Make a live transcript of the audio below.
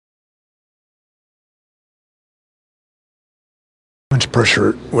much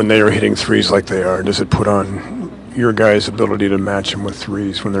pressure when they are hitting threes like they are does it put on your guys' ability to match them with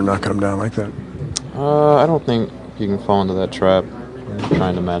threes when they're knocking them down like that? I don't think you can fall into that trap.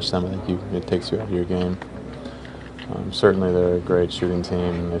 Trying to match them, I think it takes you out of your game. Certainly, they're a great shooting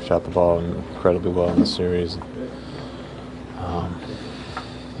team. They've shot the ball incredibly well in the series.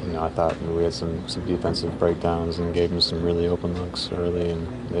 I thought we had some defensive breakdowns and gave them some really open looks early, and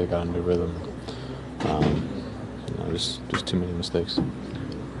they got into rhythm. Just too many mistakes.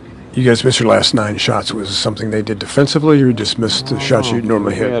 You guys missed your last 9 shots. Was it something they did defensively, or you just missed the shots you'd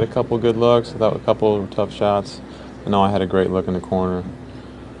normally hit? We had a couple good looks. I thought a couple were tough shots. I know I had a great look in the corner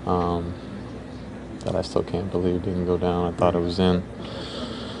that I still can't believe didn't go down. I thought it was in.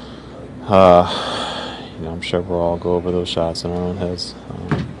 I'm sure we'll all go over those shots in our own heads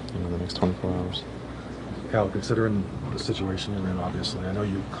in the next 24 hours. Cal, considering the situation you're in, obviously, I know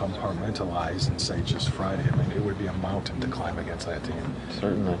you compartmentalize and say just Friday. I mean, it would be a mountain to climb against that team.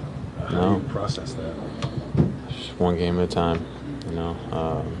 Certainly. How do you process that? Just one game at a time.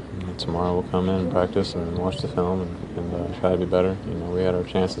 Tomorrow we'll come in and practice and watch the film and try to be better. We had our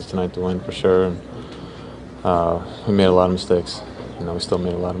chances tonight to win for sure, and we made a lot of mistakes. We still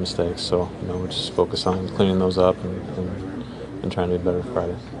made a lot of mistakes. So we're just focused on cleaning those up and trying to be better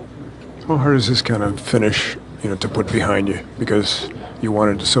Friday. How hard is this kind of finish, to put behind you because you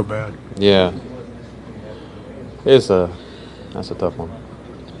wanted it so bad? Yeah, that's a tough one.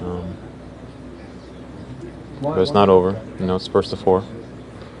 But it's not over. It's first to 4.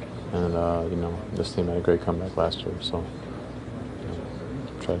 And, this team had a great comeback last year, so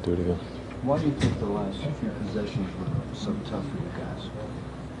try to do it again. Why do you think the last few possessions were so tough for you guys?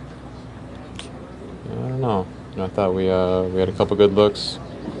 I don't know. I thought we had a couple good looks,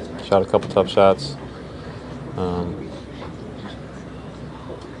 shot a couple tough shots.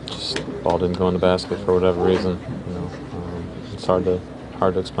 Just ball didn't go in the basket for whatever reason. It's hard to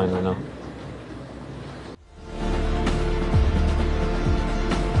explain right now.